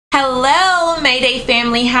Hello Mayday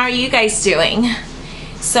family, how are you guys doing?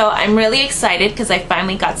 So I'm really excited because I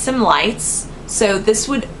finally got some lights. So this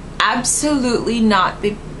would absolutely not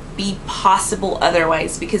be possible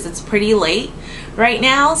otherwise because it's pretty late right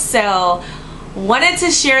now. So wanted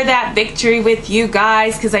to share that victory with you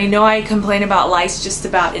guys because I know I complain about lights just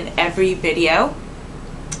about in every video.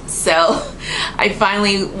 So I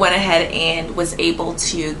finally went ahead and was able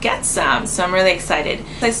to get some, so I'm really excited.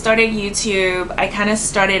 I started YouTube. I kind of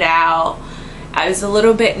started out, I was a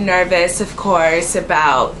little bit nervous, of course,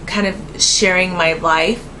 about kind of sharing my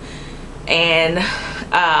life and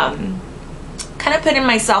kind of putting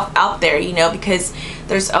myself out there, you know, because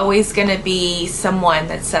there's always going to be someone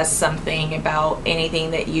that says something about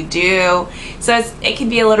anything that you do. So it can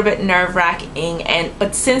be a little bit nerve-wracking,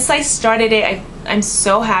 but since I started it, I'm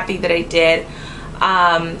so happy that I did.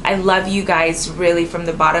 I love you guys really from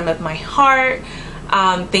the bottom of my heart.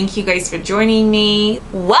 Thank you guys for joining me.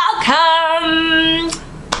 Welcome!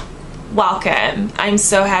 Welcome. I'm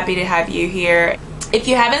so happy to have you here. If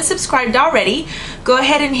you haven't subscribed already, go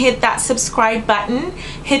ahead and hit that subscribe button,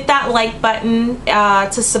 hit that like button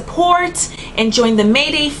to support and join the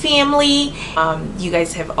Mayday family. You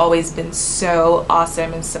guys have always been so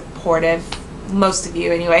awesome and supportive, most of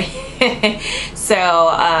you anyway.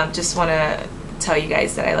 So just want to tell you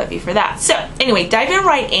guys that I love you for that. So anyway, diving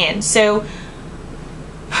right in. So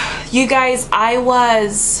you guys, I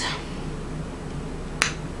was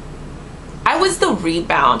the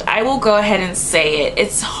rebound. I will go ahead and say it.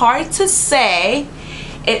 It's hard to say.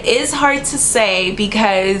 It is hard to say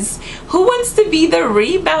because who wants to be the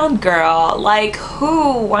rebound girl? Like,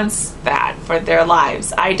 who wants that for their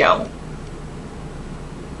lives? I don't.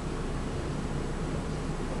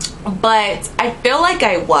 But I feel like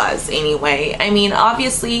I was anyway. I mean,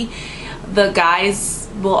 obviously the guys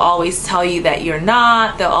will always tell you that you're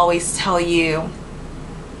not. They'll always tell you,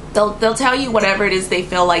 they'll tell you whatever it is they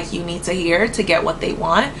feel like you need to hear to get what they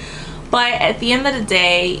want. But at the end of the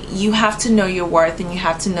day, you have to know your worth and you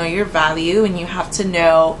have to know your value and you have to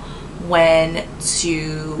know when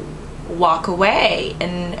to walk away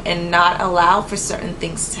and not allow for certain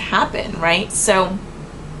things to happen, right? So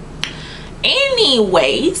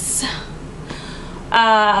anyways,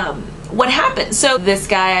 what happened? So this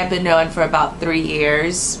guy I've been knowing for about 3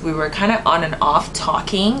 years. We were kind of on and off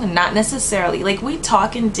talking, not necessarily like we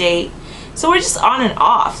talk and date. So we're just on and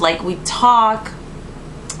off. Like we talk.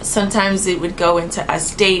 Sometimes it would go into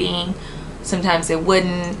us dating. Sometimes it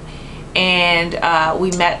wouldn't. And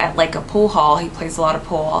we met at like a pool hall. He plays a lot of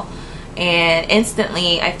pool. And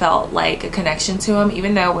instantly I felt like a connection to him,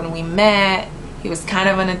 even though when we met, he was kind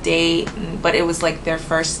of on a date, but it was like their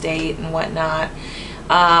first date and whatnot.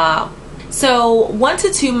 So 1 to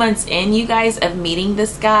 2 months in, you guys, of meeting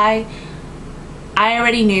this guy, I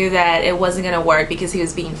already knew that it wasn't going to work because he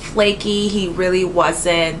was being flaky. He really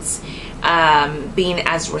wasn't being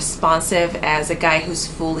as responsive as a guy who's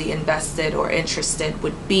fully invested or interested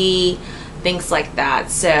would be, things like that.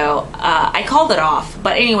 So I called it off.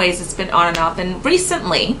 But anyways, it's been on and off. And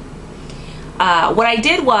recently, what I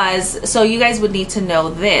did was, so you guys would need to know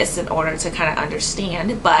this in order to kind of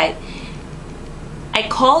understand, but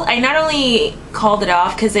I not only called it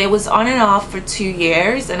off because it was on and off for 2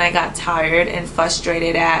 years and I got tired and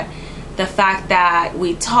frustrated at the fact that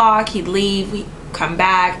we talk, he'd leave, we'd come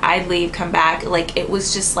back, I'd leave, come back. Like it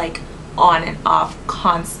was just like on and off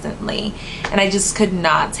constantly and I just could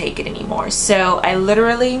not take it anymore. So I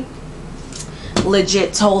literally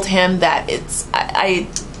legit told him that I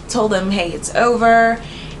told him, hey, it's over.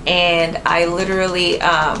 And I literally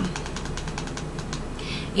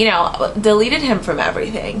you know, deleted him from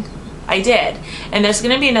everything. I did. And there's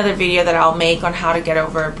going to be another video that I'll make on how to get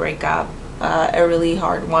over a breakup, a really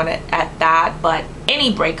hard one at that. But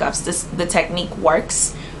any breakups, the technique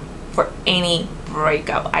works for any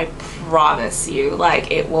breakup. I promise you,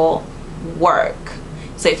 like, it will work.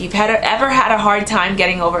 So if you've ever had a hard time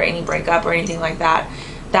getting over any breakup or anything like that,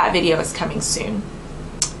 that video is coming soon.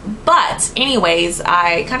 But anyways,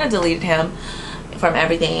 I kind of deleted him from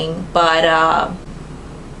everything, but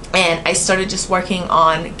and I started just working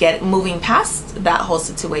on moving past that whole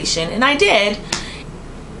situation, and I did.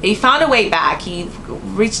 He found a way back. He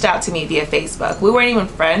reached out to me via Facebook. We weren't even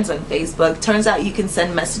friends on Facebook. Turns out you can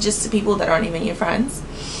send messages to people that aren't even your friends.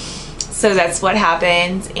 So that's what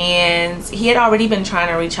happened, and he had already been trying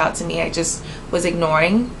to reach out to me. I just was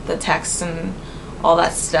ignoring the texts and all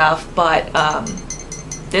that stuff. But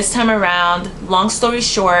this time around, long story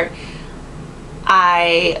short,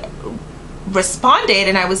 I responded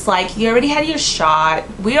and I was like, you already had your shot.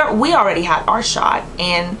 We already had our shot,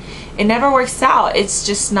 and it never works out. It's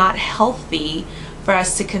just not healthy for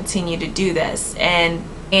us to continue to do this. And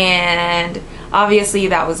and obviously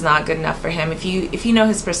that was not good enough for him. If you know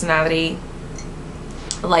his personality,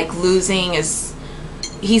 like, losing is,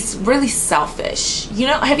 he's really selfish. You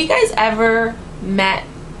know, have you guys ever met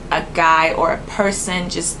a guy or a person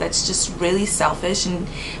that's just really selfish? And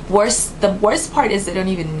the worst part is they don't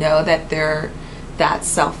even know that they're that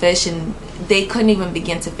selfish, and they couldn't even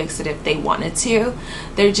begin to fix it if they wanted to.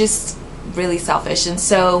 They're just really selfish. And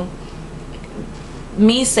so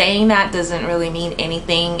me saying that doesn't really mean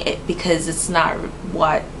anything, because it's not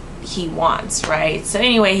what he wants, right? So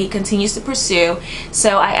anyway, he continues to pursue.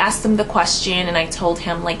 So I asked him the question, and I told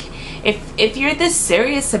him, like, if you're this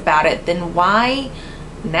serious about it, then why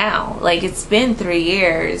now? Like, it's been 3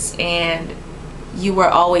 years and you were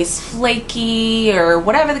always flaky, or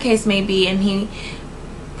whatever the case may be. And he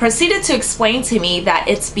proceeded to explain to me that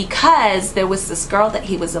it's because there was this girl that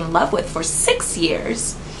he was in love with for 6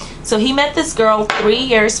 years. So he met this girl 3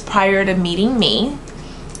 years prior to meeting me.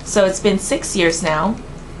 So it's been 6 years now.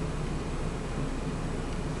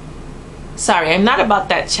 Sorry, I'm not about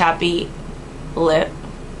that chappy lip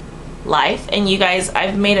life. And you guys,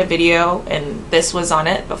 I've made a video and this was on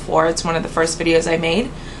it before. It's one of the first videos I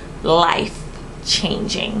made. Life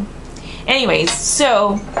changing. Anyways,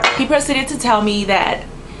 so he proceeded to tell me that,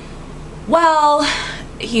 well,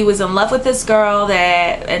 he was in love with this girl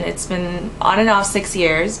and it's been on and off 6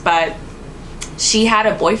 years, but she had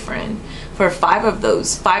a boyfriend for 5 of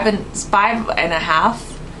those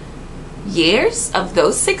 5.5 years of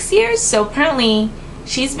those 6 years. So apparently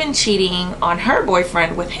she's been cheating on her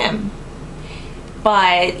boyfriend with him,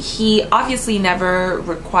 but he obviously never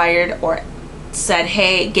required or said,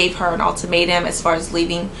 hey, gave her an ultimatum as far as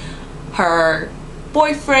leaving her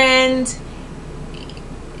boyfriend.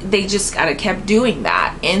 They just kind of kept doing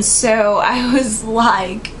that. And so I was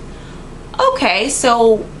like, okay,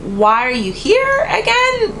 so why are you here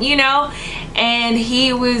again, you know? And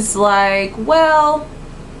he was like, well,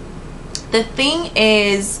 the thing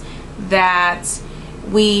is that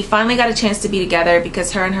we finally got a chance to be together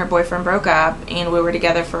because her and her boyfriend broke up, and we were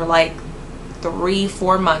together for like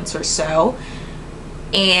 3-4 months or so.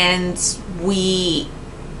 And we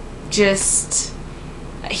just,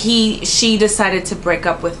 she decided to break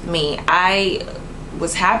up with me. I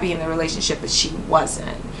was happy in the relationship, but she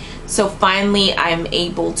wasn't. So finally I'm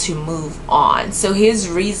able to move on. So his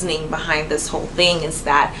reasoning behind this whole thing is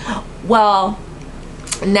that, well,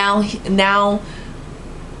 now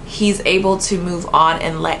he's able to move on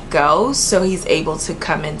and let go, so he's able to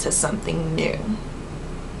come into something new.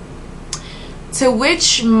 To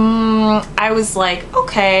which I was like,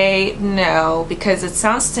 okay, no, because it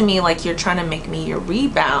sounds to me like you're trying to make me your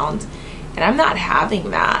rebound, and I'm not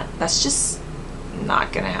having that. That's just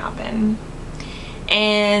not gonna happen.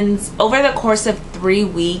 And over the course of 3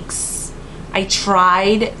 weeks, I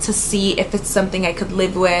tried to see if it's something I could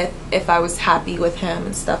live with, if I was happy with him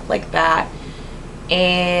and stuff like that.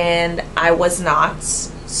 And I was not.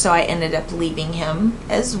 So I ended up leaving him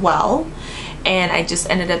as well. And I just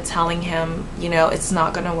ended up telling him, you know, it's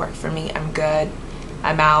not gonna work for me. I'm good.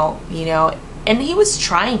 I'm out, you know. And he was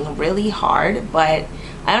trying really hard, but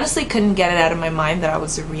I honestly couldn't get it out of my mind that I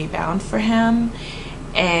was a rebound for him.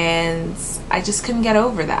 And I just couldn't get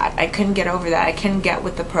over that. I couldn't get over that. I couldn't get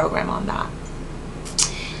with the program on that.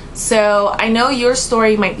 So I know your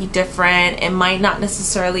story might be different. It might not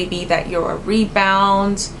necessarily be that you're a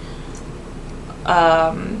rebound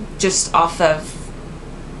just off of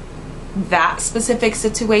that specific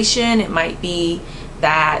situation. It might be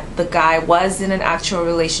that the guy was in an actual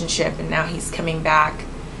relationship and now he's coming back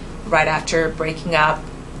right after breaking up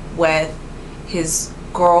with his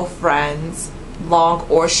girlfriend's long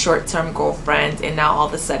or short-term girlfriend, and now all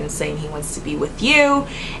of a sudden saying he wants to be with you.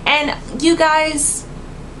 And you guys,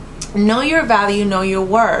 know your value, know your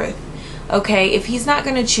worth. Okay, if he's not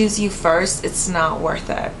going to choose you first, it's not worth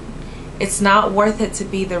it. It's not worth it to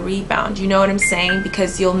be the rebound. You know what I'm saying?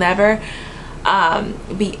 Because you'll never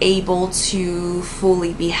be able to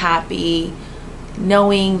fully be happy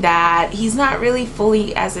knowing that he's not really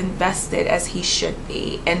fully as invested as he should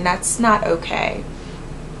be, and that's not okay.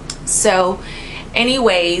 So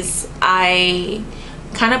anyways, I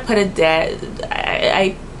kind of put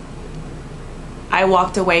a I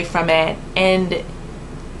walked away from it. And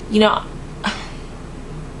you know,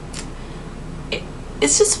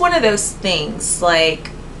 it's just one of those things, like,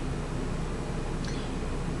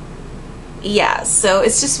 yeah, so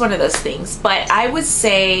it's just one of those things. But I would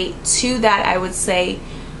say to that, I would say,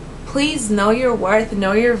 please know your worth,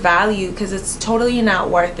 know your value, because it's totally not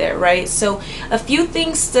worth it, right? So a few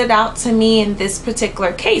things stood out to me in this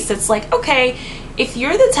particular case. It's like, okay, if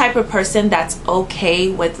you're the type of person that's okay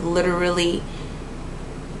with literally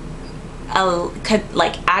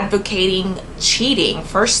like advocating cheating,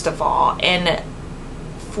 first of all, and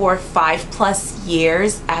for 5+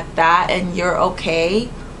 years at that, and you're okay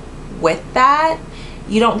with that.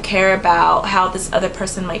 You don't care about how this other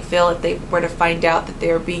person might feel if they were to find out that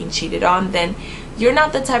they're being cheated on, then you're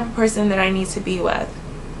not the type of person that I need to be with,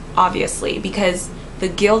 obviously, because the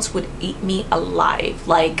guilt would eat me alive,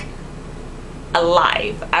 like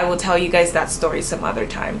alive. I will tell you guys that story some other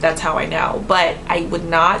time. That's how I know. But I would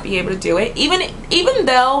not be able to do it, even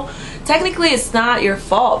though technically it's not your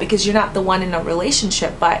fault because you're not the one in a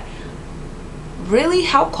relationship. But really,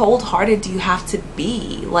 how cold-hearted do you have to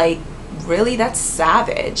be? Like, really, that's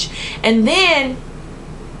savage. And then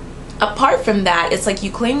apart from that, it's like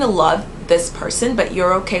you claim to love this person, but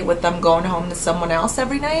you're okay with them going home to someone else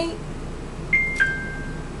every night.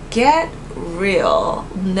 Get real.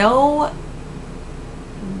 No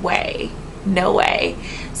way. No way.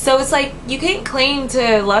 So it's like you can't claim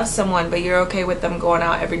to love someone, but you're okay with them going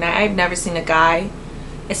out every night. I've never seen a guy,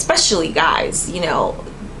 especially guys, you know,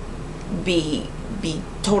 be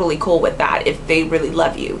totally cool with that if they really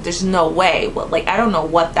love you. There's no way. Well, like, I don't know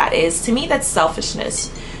what that is. To me, that's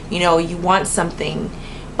selfishness. You know, you want something,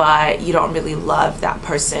 but you don't really love that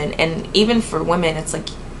person. And even for women, it's like,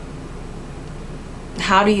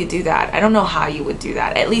 how do you do that? I don't know how you would do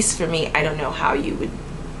that. At least for me, I don't know how you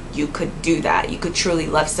could do that. You could truly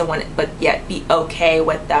love someone but yet be okay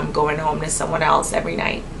with them going home to someone else every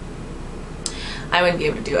night. I wouldn't be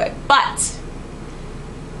able to do it. But,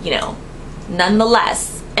 you know,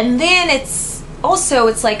 nonetheless. And then it's also,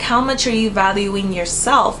 it's like, how much are you valuing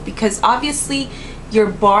yourself? Because obviously your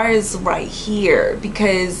bar is right here,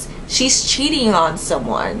 because she's cheating on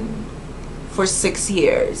someone for 6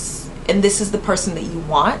 years, and this is the person that you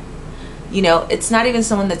want. You know, it's not even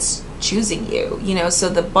someone that's choosing you, you know, so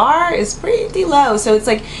the bar is pretty low. So it's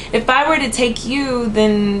like, if I were to take you,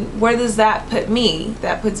 then where does that put me?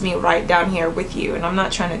 That puts me right down here with you, and I'm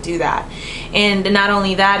not trying to do that. And not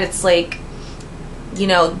only that, it's like, you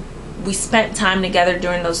know, we spent time together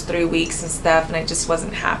during those 3 weeks and stuff, and I just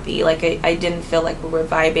wasn't happy. Like, I didn't feel like we were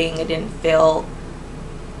vibing. I didn't feel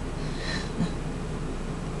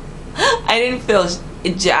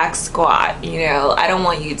jack squat, you know. I don't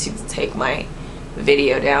want YouTube to take my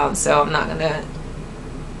video down, so I'm not gonna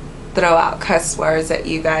throw out cuss words at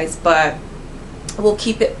you guys, but we'll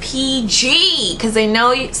keep it PG, because I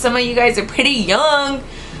know some of you guys are pretty young,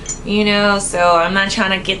 you know, so I'm not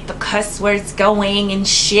trying to get the cuss words going and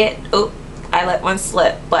shit. Oh, I let one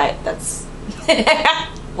slip, but that's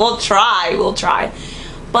we'll try.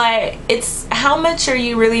 But it's, how much are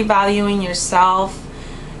you really valuing yourself?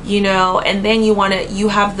 You know, and then you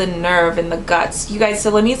have the nerve and the guts, you guys. So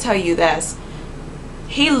let me tell you this.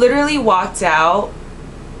 He literally walked out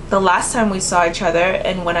the last time we saw each other,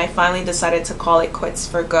 and when I finally decided to call it quits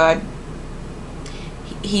for good,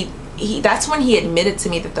 he that's when he admitted to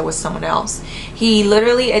me that there was someone else. He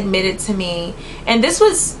literally admitted to me, and this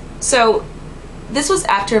was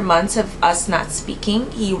after months of us not speaking.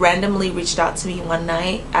 He randomly reached out to me one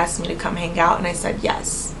night, asked me to come hang out, and I said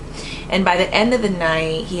yes. And by the end of the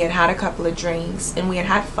night, he had had a couple of drinks, and we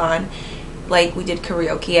had fun. Like, we did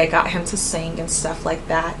karaoke. I got him to sing and stuff like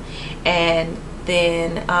that. And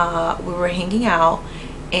then we were hanging out,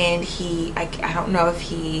 and I don't know if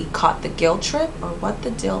he caught the guilt trip or what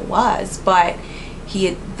the deal was, but he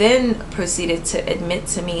had then proceeded to admit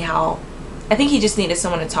to me how, I think he just needed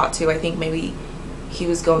someone to talk to. I think maybe he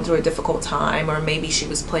was going through a difficult time, or maybe she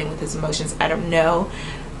was playing with his emotions. I don't know.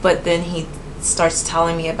 But then he starts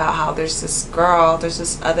telling me about how there's this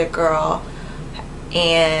other girl,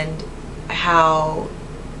 and how,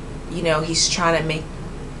 you know, he's trying to make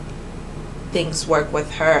things work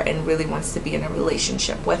with her and really wants to be in a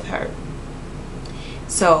relationship with her.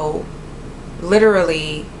 So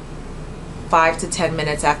literally 5 to 10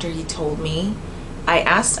 minutes after he told me, I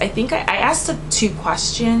asked two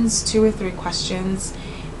or three questions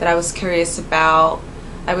that I was curious about.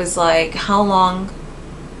 I was like, how long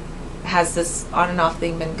has this on and off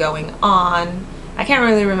thing been going on? I can't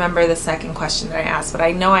really remember the second question that I asked, but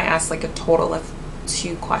I know I asked like a total of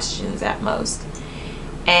 2 questions at most.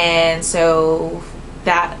 And so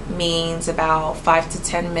that means about 5 to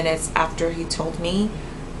 10 minutes after he told me,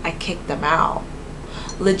 I kicked them out.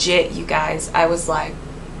 Legit, you guys. I was like,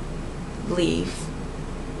 leave,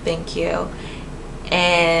 thank you.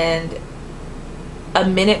 And a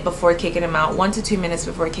minute before kicking him out, 1 to 2 minutes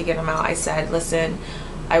before kicking him out, I said, listen,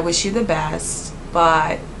 I wish you the best,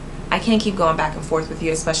 but I can't keep going back and forth with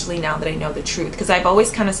you, especially now that I know the truth. Because I've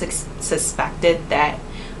always kind of suspected that,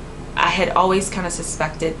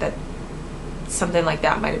 something like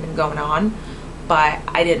that might have been going on. but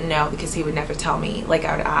I didn't know because he would never tell me. Like,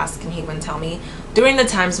 I would ask and he wouldn't tell me. During the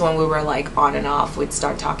times when we were like on and off, we'd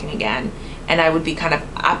start talking again, and I would be kind of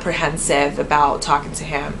apprehensive about talking to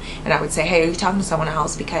him, and I would say, hey, are you talking to someone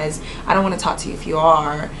else? Because I don't want to talk to you if you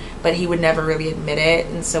are. But he would never really admit it,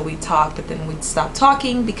 and so we'd talk, but then we'd stop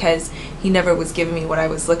talking because he never was giving me what I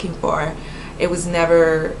was looking for. It was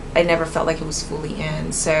never, I never felt like it was fully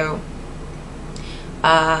in. So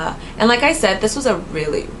and like I said, this was a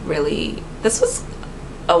this was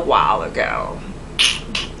a while ago.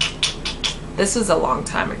 This was a long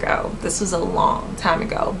time ago. This was a long time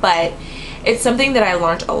ago, but it's something that I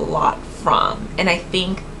learned a lot from. And I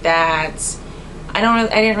think that I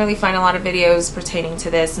didn't really find a lot of videos pertaining to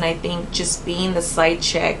this, and I think just being the side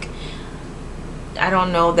chick, I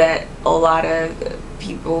don't know that a lot of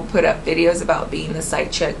people put up videos about being the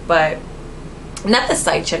side chick, but not the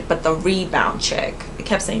side chick, but the rebound chick. I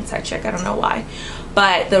kept saying side chick, I don't know why,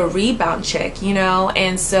 but the rebound chick, you know.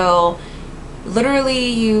 And so literally,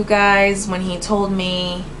 you guys, when he told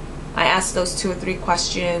me, I asked those 2 or 3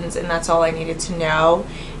 questions, and that's all I needed to know,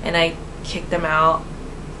 and I kicked him out.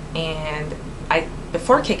 And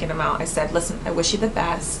before kicking him out, I said, listen, I wish you the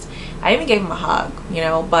best. I even gave him a hug, you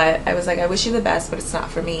know, but I was like, I wish you the best, but it's not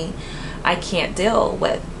for me. I can't deal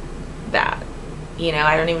with that. You know,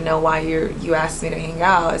 I don't even know why you asked me to hang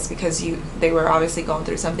out. It's because they were obviously going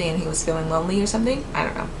through something and he was feeling lonely or something. I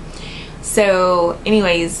don't know. So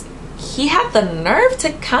anyways, he had the nerve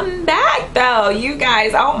to come back though, you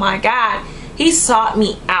guys. Oh my God. He sought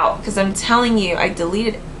me out, because I'm telling you, I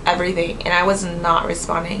deleted everything and I was not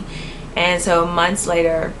responding. And so months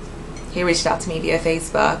later, he reached out to me via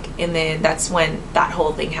Facebook, and then that's when that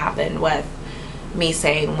whole thing happened with me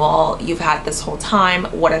saying, well, you've had this whole time,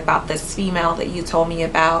 what about this female that you told me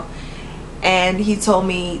about? And he told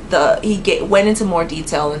me went into more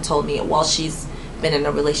detail and told me, well, she's been in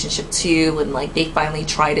a relationship too, and like they finally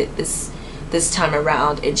tried it this time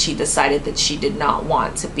around, and she decided that she did not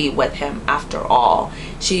want to be with him after all.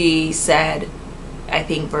 She said, I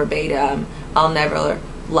think verbatim, I'll never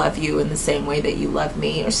love you in the same way that you love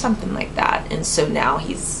me, or something like that. And so now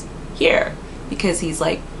he's here because he's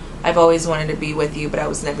like, I've always wanted to be with you, but I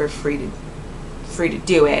was never free to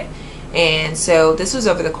do it. And so this was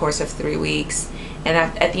over the course of 3 weeks, and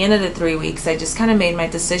at the end of the 3 weeks, I just kind of made my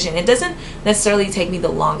decision. It doesn't necessarily take me the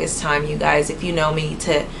longest time, you guys, if you know me,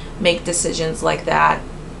 to make decisions like that.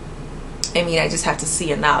 I mean, I just have to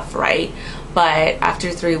see enough, right? But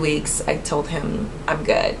after 3 weeks, I told him, I'm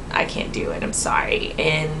good, I can't do it, I'm sorry.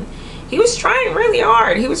 And he was trying really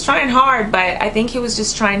hard. He was trying hard, but I think he was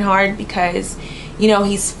just trying hard because, you know,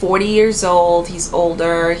 he's 40 years old, he's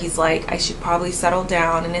older, he's like, I should probably settle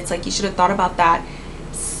down. And it's like, you should have thought about that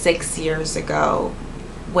 6 years ago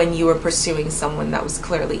when you were pursuing someone that was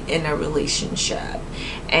clearly in a relationship.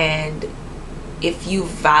 And if you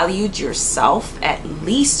valued yourself, at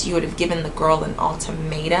least you would have given the girl an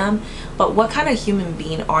ultimatum. But what kind of human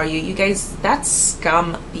being are you? You guys, that's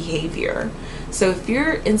scum behavior. So if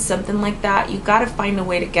you're in something like that, you got to find a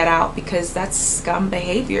way to get out, because that's scum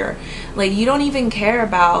behavior. Like, you don't even care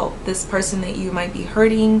about this person that you might be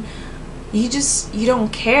hurting. You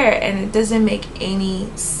don't care, and it doesn't make any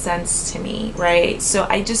sense to me, right? So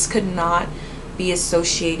I just could not be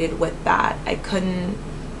associated with that. I couldn't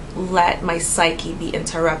let my psyche be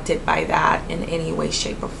interrupted by that in any way,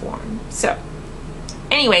 shape, or form. So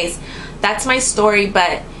anyways, that's my story.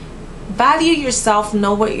 But value yourself,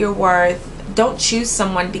 know what you're worth. Don't choose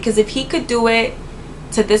someone, because if he could do it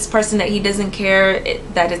to this person that he doesn't care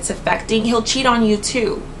that it's affecting, he'll cheat on you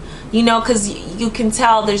too. You know, because you can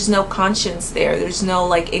tell there's no conscience there. There's no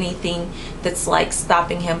like anything that's like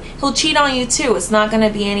stopping him. He'll cheat on you too. It's not going to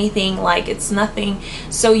be anything, like it's nothing.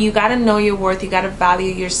 So you got to know your worth. You got to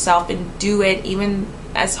value yourself and do it, even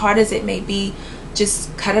as hard as it may be.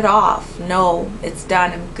 Just cut it off. No, it's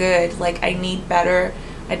done. I'm good. Like, I need better.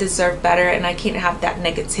 I deserve better. And I can't have that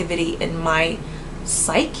negativity in my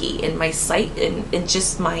psyche, in my sight, in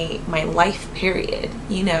just my life, period.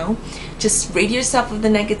 You know, just rid yourself of the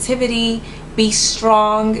negativity, be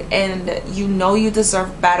strong, and you know you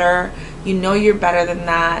deserve better. You know you're better than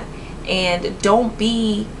that. And don't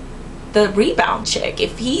be the rebound chick.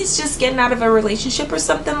 If he's just getting out of a relationship or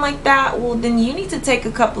something like that, well, then you need to take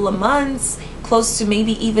a couple of months, close to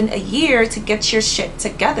maybe even a year, to get your shit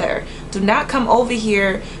together. Do not come over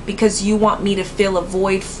here because you want me to fill a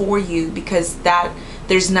void for you, because that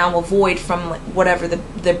there's now a void from whatever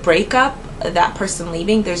the breakup, that person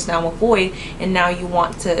leaving, there's now a void, and now you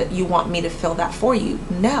want me to fill that for you.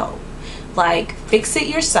 No, like, fix it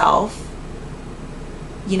yourself,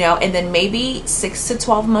 you know, and then maybe 6 to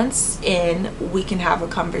 12 months in, we can have a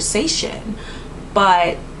conversation.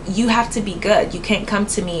 But you have to be good. You can't come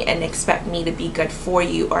to me and expect me to be good for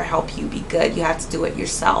you or help you be good. You have to do it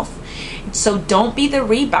yourself. So don't be the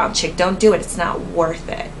rebound chick. Don't do it. It's not worth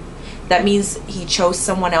it. That means he chose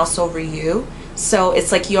someone else over you. So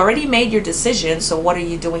it's like you already made your decision. So what are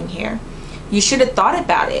you doing here? You should have thought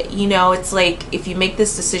about it. You know, it's like if you make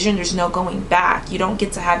this decision, there's no going back. You don't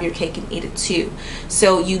get to have your cake and eat it too.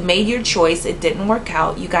 So you made your choice. It didn't work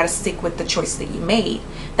out. You got to stick with the choice that you made.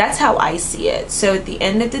 That's how I see it. So at the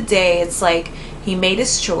end of the day, it's like he made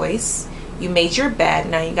his choice. You made your bed.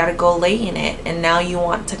 Now you got to go lay in it. And now you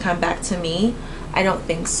want to come back to me? I don't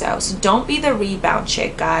think so. So don't be the rebound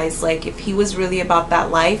chick, guys. Like, if he was really about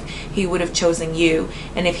that life, he would have chosen you.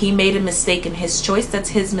 And if he made a mistake in his choice, that's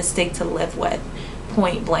his mistake to live with.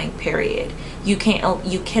 Point blank, period. You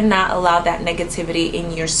cannot allow that negativity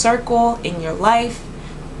in your circle, in your life.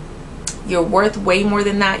 You're worth way more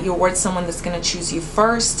than that. You're worth someone that's going to choose you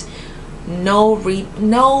first. No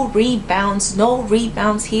rebounds. No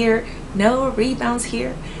rebounds here. No rebounds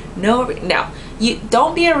here. No. You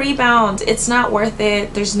don't be a rebound. It's not worth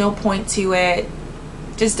it. There's no point to it.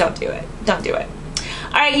 Just don't do it. Don't do it.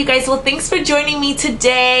 All right, you guys. Well, thanks for joining me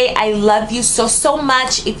today. I love you so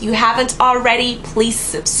much. If you haven't already, please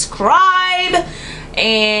subscribe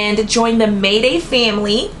and join the Mayday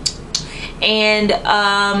family. And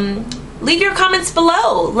leave your comments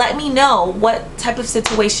below. Let me know what type of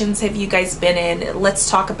situations have you guys been in.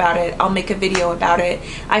 Let's talk about it. I'll make a video about it.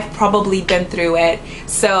 I've probably been through it.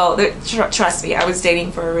 So trust me, I was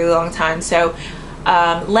dating for a really long time. So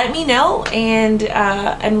let me know, and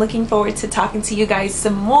I'm looking forward to talking to you guys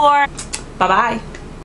some more. Bye-bye.